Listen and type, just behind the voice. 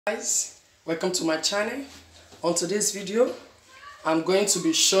Guys, welcome to my channel. On today's video I'm going to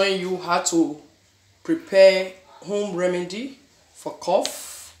be showing you how to prepare home remedy for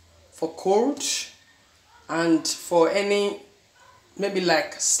cough, for cold, and for any maybe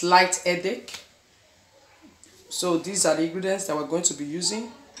like slight headache. So these are the ingredients that we're going to be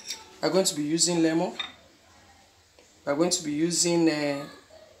using. We're going to be using lemon. We're going to be using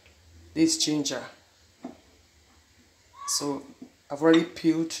this ginger. So I've already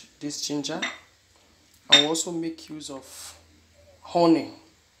peeled this ginger. I will also make use of honey.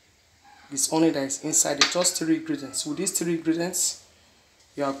 This honey that is inside it. Just 3 ingredients. With these 3 ingredients,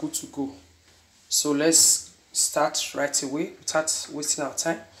 you are good to go. So let's start right away without wasting our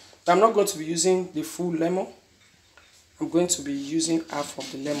time. But I'm not going to be using the full lemon. I'm going to be using half of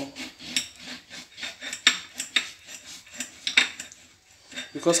the lemon,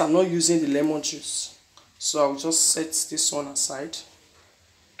 because I'm not using the lemon juice. So I'll just set this one aside.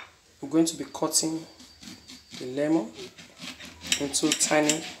 I'm going to be cutting the lemon into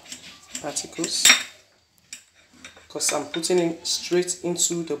tiny particles, because I'm putting it straight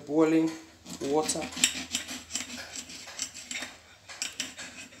into the boiling water.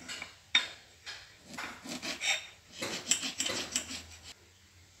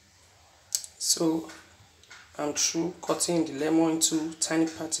 So I'm through cutting the lemon into tiny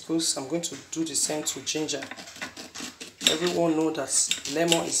particles. I'm going to do the same to ginger. Everyone knows that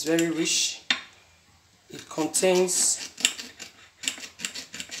lemon is very rich. It contains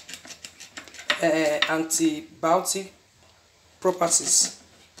antibiotic properties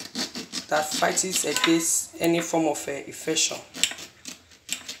that fight it against any form of infection.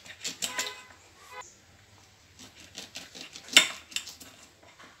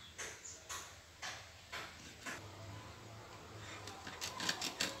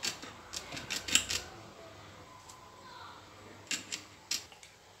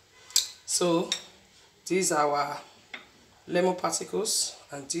 So these are our lemon particles,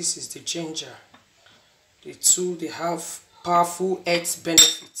 and this is the ginger. The two, they have powerful health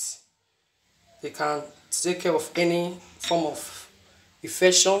benefits. They can take care of any form of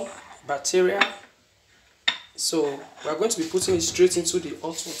infection, bacteria. So we are going to be putting it straight into the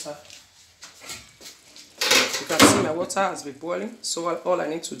hot water. You can see my water has been boiling, so all I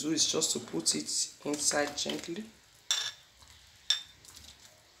need to do is just to put it inside gently.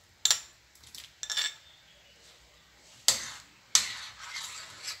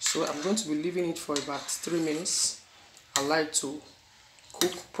 So I'm going to be leaving it for about 3 minutes. I like to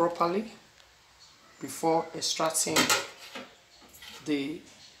cook properly before extracting the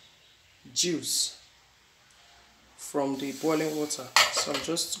juice from the boiling water. So I'm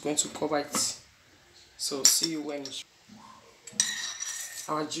just going to cover it. So see you when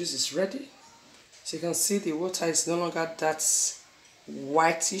our juice is ready. So you can see the water is no longer that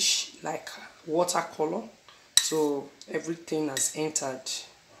whitish like water color. So everything has entered.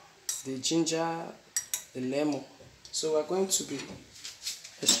 The ginger, the lemon. So we're going to be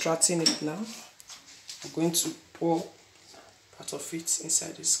extracting it now. I'm going to pour part of it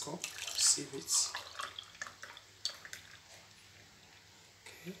inside this cup. Sieve it.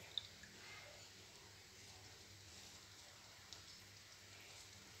 Okay.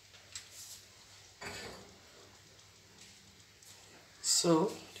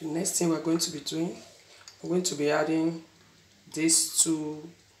 So the next thing we're going to be doing, we're going to be adding these 2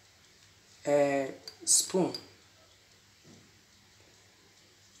 spoon,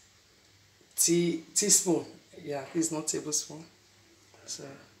 teaspoon, yeah, it's not tablespoon, so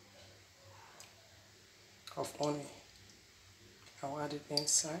of honey. I'll add it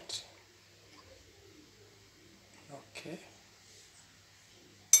inside. Okay,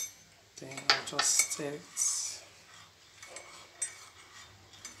 then I'll just stir it.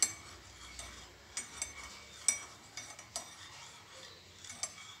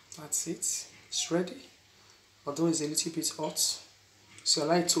 That's it. It's ready. Although it's a little bit hot, so I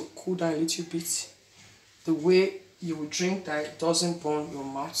like to cool down a little bit. The way you will drink that it doesn't burn your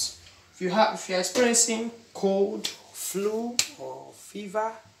mouth. If you're experiencing cold, flu, or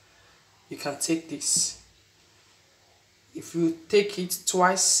fever, you can take this. If you take it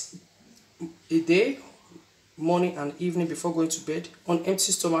twice a day, morning and evening before going to bed, on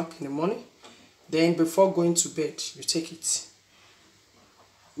empty stomach in the morning, then before going to bed, you take it.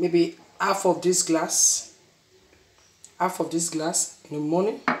 Maybe half of this glass in the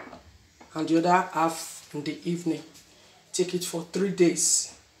morning and the other half in the evening. Take it for 3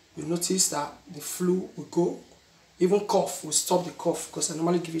 days. You notice that the flu will go. Even cough will stop the cough, because I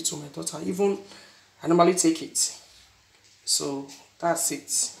normally give it to my daughter. I normally take it. So that's it.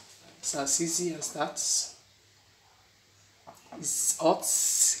 It's as easy as that. It's hot.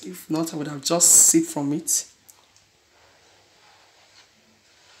 If not, I would have just sipped from it.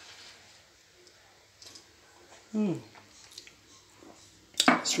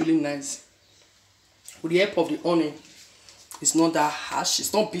 It's really nice. With the help of the honey, it's not that harsh.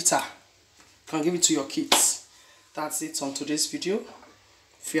 It's not bitter. You can give it to your kids. That's it on today's video.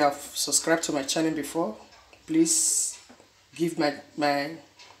 If you have subscribed to my channel before, please give my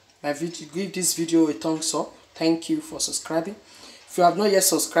video, give this video a thumbs up. Thank you for subscribing. If you have not yet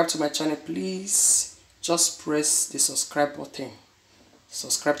subscribed to my channel, please just press the subscribe button.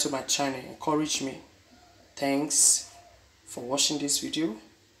 Subscribe to my channel. Encourage me. Thanks for watching this video.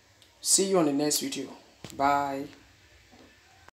 See you on the next video. Bye.